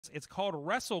It's called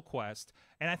WrestleQuest,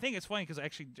 and I think it's funny because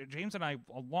actually James and I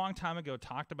a long time ago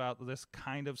talked about this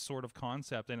kind of sort of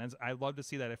concept, and I love to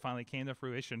see that it finally came to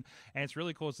fruition. And it's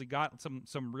really cool. Is he got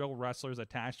some real wrestlers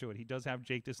attached to it. He does have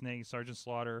Jake the Snake, Sergeant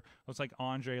Slaughter, looks like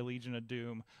Andre, Legion of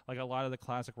Doom. Like a lot of the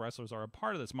classic wrestlers are a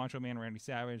part of this. Macho Man Randy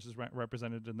Savage is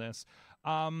represented in this.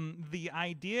 The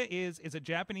idea is it's a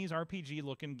Japanese RPG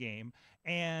looking game,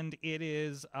 and it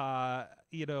is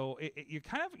you're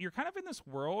kind of in this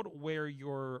world where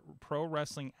you're pro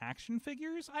wrestling action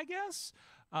figures, I guess.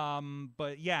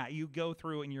 But yeah, you go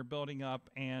through and you're building up,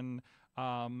 and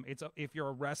if you're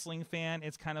a wrestling fan,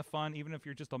 it's kind of fun. Even if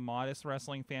you're just a modest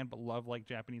wrestling fan but love like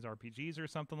Japanese RPGs or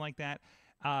something like that.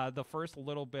 The first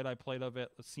little bit I played of it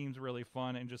seems really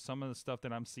fun, and just some of the stuff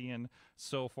that I'm seeing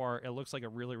so far, it looks like a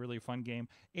really, really fun game.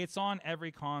 It's on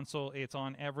every console, it's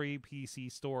on every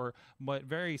PC store, but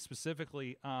very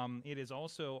specifically, it is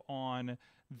also on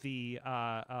the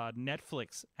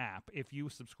Netflix app. If you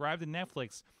subscribe to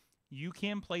Netflix, you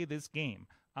can play this game.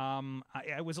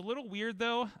 I was a little weird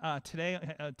though. Today,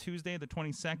 Tuesday the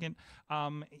 22nd,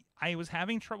 I was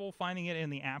having trouble finding it in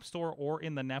the App Store or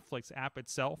in the Netflix app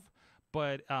itself.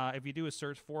 But if you do a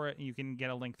search for it, you can get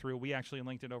a link through. We actually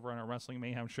linked it over on our Wrestling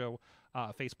Mayhem Show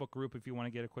Facebook group if you want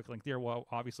to get a quick link there. Well,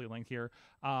 obviously linked here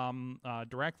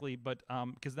directly, but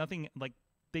because nothing like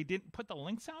they didn't put the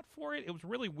links out for it. It was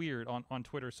really weird on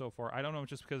Twitter so far. I don't know,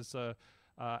 just because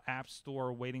App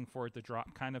Store waiting for it to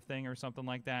drop kind of thing or something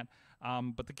like that.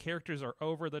 But the characters are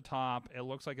over the top. It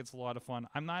looks like it's a lot of fun.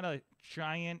 I'm not a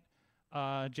giant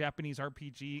Japanese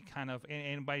RPG kind of,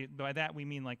 and by that we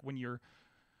mean like when you're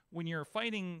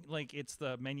fighting, like it's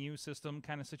the menu system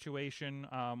kind of situation.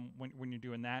 When you're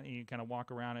doing that and you kind of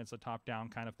walk around, it's a top-down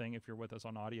kind of thing if you're with us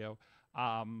on audio.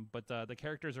 But the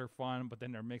characters are fun, but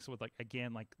then they're mixed with like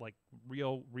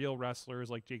real wrestlers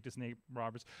like Jake the Snake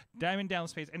Roberts, Diamond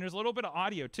Dallas Page, and there's a little bit of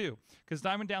audio too, because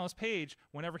Diamond Dallas Page,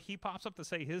 whenever he pops up to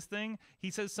say his thing, he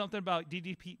says something about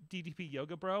DDP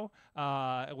Yoga Bro,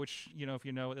 which if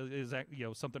you know is that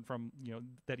something from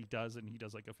that he does, and he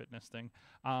does like a fitness thing.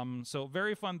 So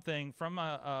very fun thing from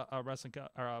a wrestling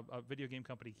or a video game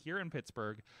company here in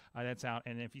Pittsburgh that's out.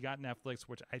 And if you got Netflix,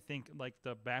 which I think like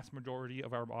the vast majority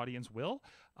of our audience will,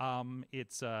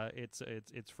 it's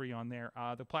free on there.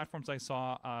 The platforms I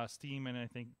saw, Steam and I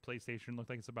think PlayStation, look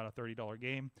like it's about a $30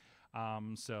 game.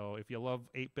 So if you love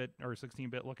 8-bit or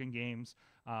 16-bit looking games,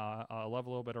 love a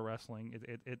little bit of wrestling,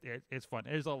 it's fun.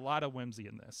 There's a lot of whimsy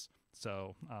in this.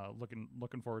 So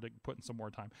looking forward to putting some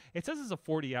more time. It says it's a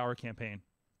 40-hour campaign,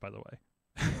 by the way.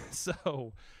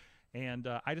 So, and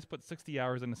I just put 60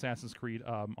 hours in Assassin's Creed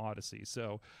Odyssey.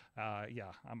 So,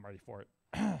 yeah, I'm ready for it.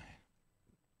 I'm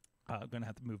going to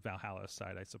have to move Valhalla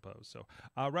aside, I suppose. So,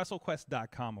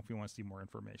 WrestleQuest.com if you want to see more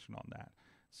information on that.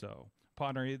 So,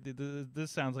 Potter,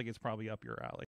 this sounds like it's probably up your alley.